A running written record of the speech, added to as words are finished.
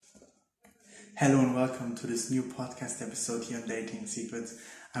Hello and welcome to this new podcast episode here on Dating Secrets.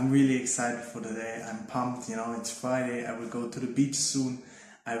 I'm really excited for today. I'm pumped, it's Friday. I will go to the beach soon.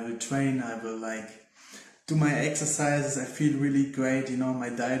 I will train. I will do my exercises. I feel really great. My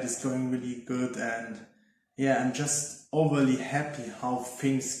diet is going really good. And I'm just overly happy how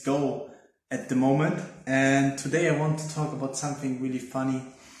things go at the moment. And today I want to talk about something really funny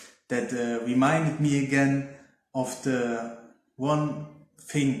that reminded me again of the one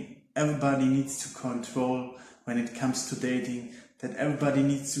thing everybody needs to control when it comes to dating, that everybody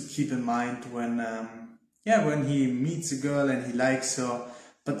needs to keep in mind when he meets a girl and he likes her,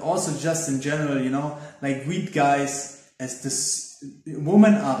 but also just in general, read guys as this,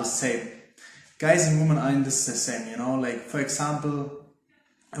 women are the same. Guys and women are in this the same, for example,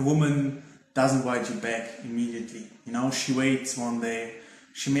 a woman doesn't write you back immediately, she waits one day,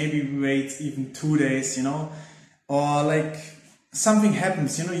 she maybe waits even 2 days, or something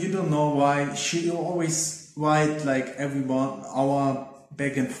happens, you don't know why. She always write every 1 hour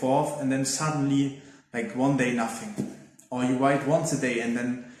back and forth, and then suddenly one day nothing. Or you write once a day and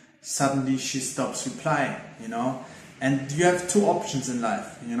then suddenly she stops replying, And you have two options in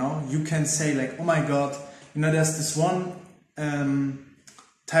life, You can say oh my god, there's this one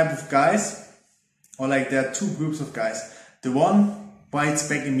type of guys, or there are two groups of guys. The one writes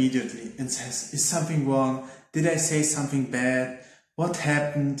back immediately and says, is something wrong? Did I say something bad? What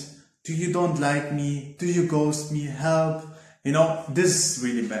happened? Do you don't like me? Do you ghost me? Help. This is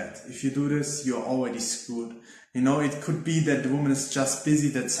really bad. If you do this, you're already screwed. It could be that the woman is just busy,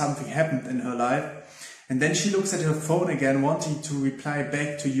 that something happened in her life. And then she looks at her phone again, wanting to reply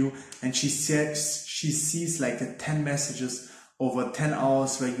back to you. And she sees 10 messages over 10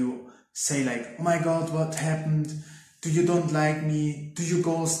 hours where you say oh my god, what happened? Do you don't like me? Do you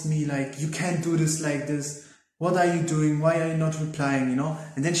ghost me? You can't do this like this. What are you doing? Why are you not replying?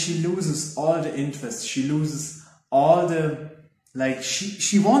 And then she loses all the interest. She loses all the,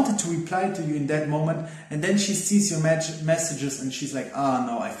 she wanted to reply to you in that moment. And then she sees your messages and she's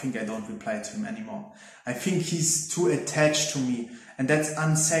no, I think I don't reply to him anymore. I think he's too attached to me. And that's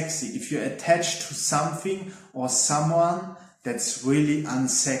unsexy. If you're attached to something or someone, that's really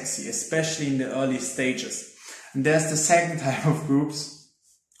unsexy, especially in the early stages. And there's the second type of groups,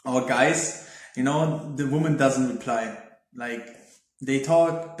 or guys, the woman doesn't reply. They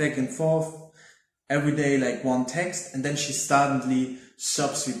talk back and forth every day, one text, and then she suddenly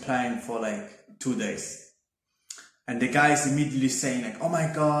stops replying for 2 days. And the guy is immediately saying oh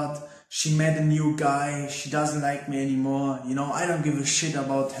my god, she met a new guy, she doesn't like me anymore, I don't give a shit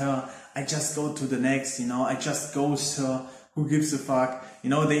about her, I just go to the next, I just ghost her, who gives a fuck,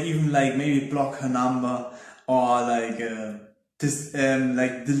 they even maybe block her number, or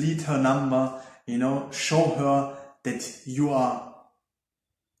delete her number, show her that you are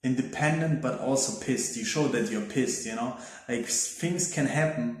independent but also pissed. You show that you're pissed, things can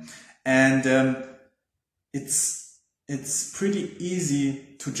happen, and it's pretty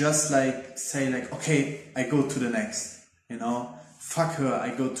easy to just say okay, I go to the next, fuck her,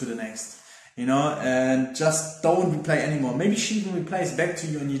 I go to the next, and just don't reply anymore. Maybe she even replies back to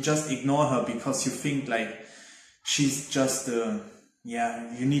you and you just ignore her because you think she's just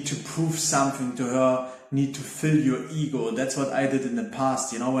you need to prove something to her, need to fill your ego. That's what I did in the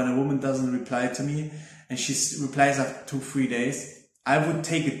past, when a woman doesn't reply to me and she replies after 2-3 days, I would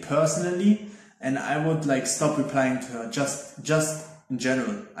take it personally and I would stop replying to her, just in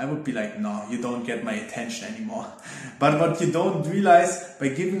general. I would be no, you don't get my attention anymore. But what you don't realize, by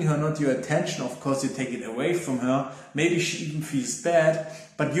giving her not your attention, of course you take it away from her. Maybe she even feels bad,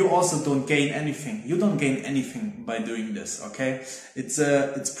 but you also don't gain anything. You don't gain anything by doing this, okay?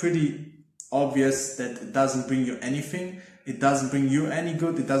 It's pretty obvious that it doesn't bring you anything. It doesn't bring you any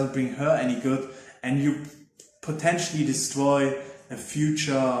good. It doesn't bring her any good. And you potentially destroy a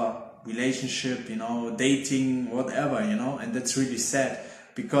future relationship, dating, whatever, and that's really sad,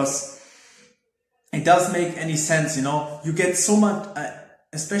 because it doesn't make any sense, you get so much,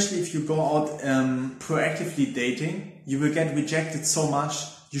 especially if you go out proactively dating, you will get rejected so much.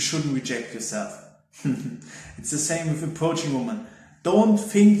 You shouldn't reject yourself. It's the same with approaching women. Don't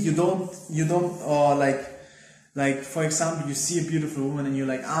think you don't, or for example, you see a beautiful woman and you're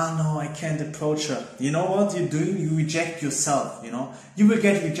no, I can't approach her. You know what you're doing? You reject yourself, You will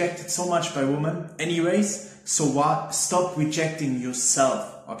get rejected so much by women anyways. So what? Stop rejecting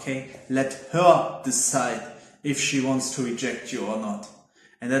yourself, okay? Let her decide if she wants to reject you or not.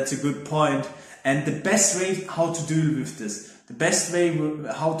 And that's a good point. And the best way how to deal with this, the best way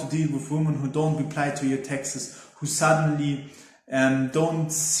how to deal with women who don't reply to your texts, who suddenly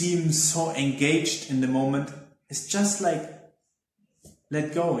don't seem so engaged in the moment, is just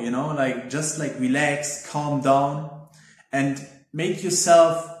let go, you know, like just like relax, calm down, and make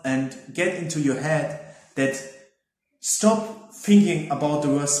yourself and get into your head that stop thinking about the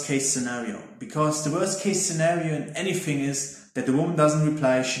worst case scenario, because the worst case scenario in anything is that the woman doesn't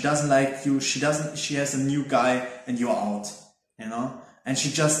reply, she doesn't like you, she has a new guy and you're out, you know, and she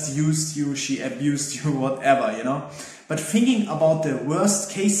just used you, she abused you, whatever, you know. But thinking about the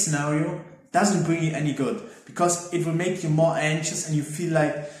worst case scenario doesn't bring you any good, because it will make you more anxious and you feel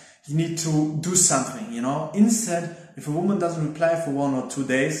like you need to do something, you know. Instead, if a woman doesn't reply for 1 or 2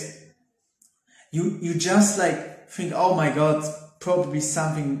 days, you just like think, oh my god, probably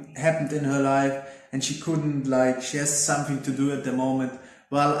something happened in her life and she couldn't, like, she has something to do at the moment.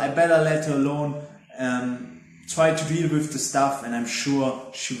 Well, I better let her alone, try to deal with the stuff, and I'm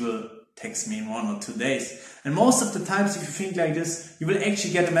sure she will text me in 1 or 2 days. And most of the times, if you think like this, you will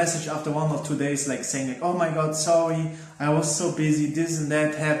actually get a message after 1 or 2 days, like saying like, oh my god, sorry, I was so busy, this and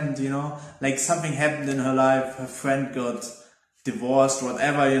that happened, you know, like something happened in her life, her friend got divorced,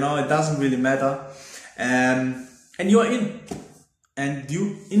 whatever, you know, it doesn't really matter. And you're in, and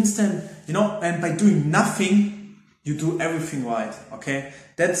you instant, you know, and by doing nothing, you do everything right, okay?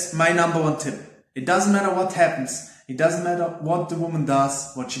 That's my number 1 tip. It doesn't matter what happens. It doesn't matter what the woman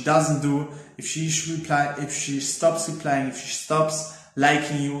does, what she doesn't do, if she stops replying, if she stops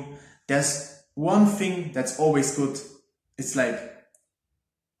liking you. There's one thing that's always good. It's like,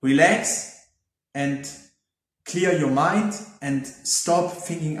 relax and clear your mind and stop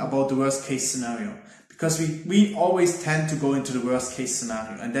thinking about the worst case scenario. Because we always tend to go into the worst case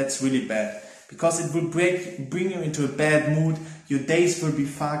scenario, and that's really bad. Because it will bring you into a bad mood, your days will be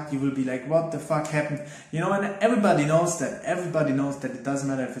fucked, you will be like, what the fuck happened? You know, and everybody knows that. Everybody knows that it doesn't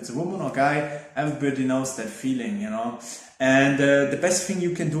matter if it's a woman or guy, everybody knows that feeling, you know. And the best thing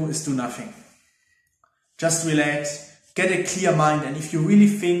you can do is do nothing. Just relax, get a clear mind, and if you really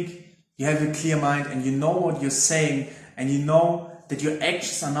think you have a clear mind and you know what you're saying, and you know that your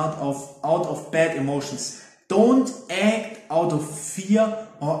actions are not out of bad emotions, don't act out of fear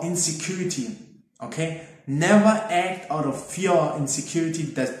or insecurity, okay? Never act out of fear or insecurity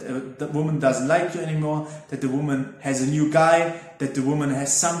that the woman doesn't like you anymore, that the woman has a new guy, that the woman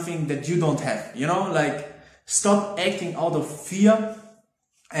has something that you don't have, you know? Like, stop acting out of fear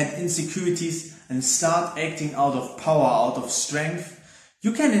and insecurities and start acting out of power, out of strength.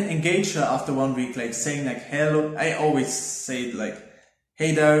 You can engage her after 1 week, like saying like, hello, I always say it like,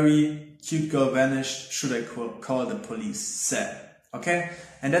 hey diary, cute girl vanished, should I call the police? Sad. Okay?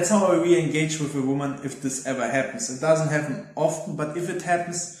 And that's how I re-engage with a woman if this ever happens. It doesn't happen often, but if it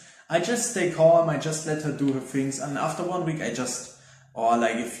happens, I just stay calm, I just let her do her things, and after 1 week or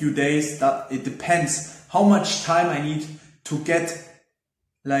like a few days, that it depends how much time I need to get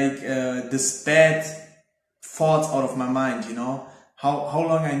like this bad thoughts out of my mind, you know? How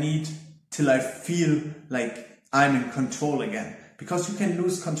long I need till I feel like I'm in control again. Because you can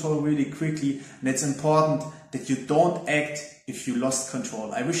lose control really quickly, and it's important that you don't act if you lost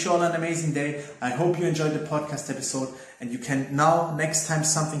control. I wish you all an amazing day. I hope you enjoyed the podcast episode, and you can now, next time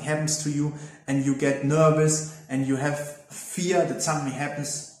something happens to you and you get nervous and you have fear that something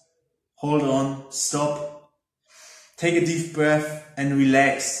happens, hold on, stop, take a deep breath and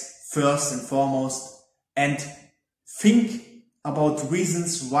relax first and foremost, and think about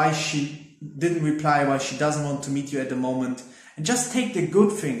reasons why she didn't reply, why she doesn't want to meet you at the moment. And just take the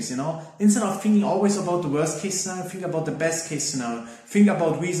good things, you know. Instead of thinking always about the worst case scenario, think about the best case scenario. Think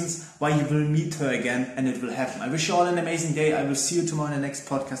about reasons why you will meet her again and it will happen. I wish you all an amazing day. I will see you tomorrow in the next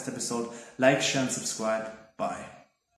podcast episode. Like, share and subscribe. Bye.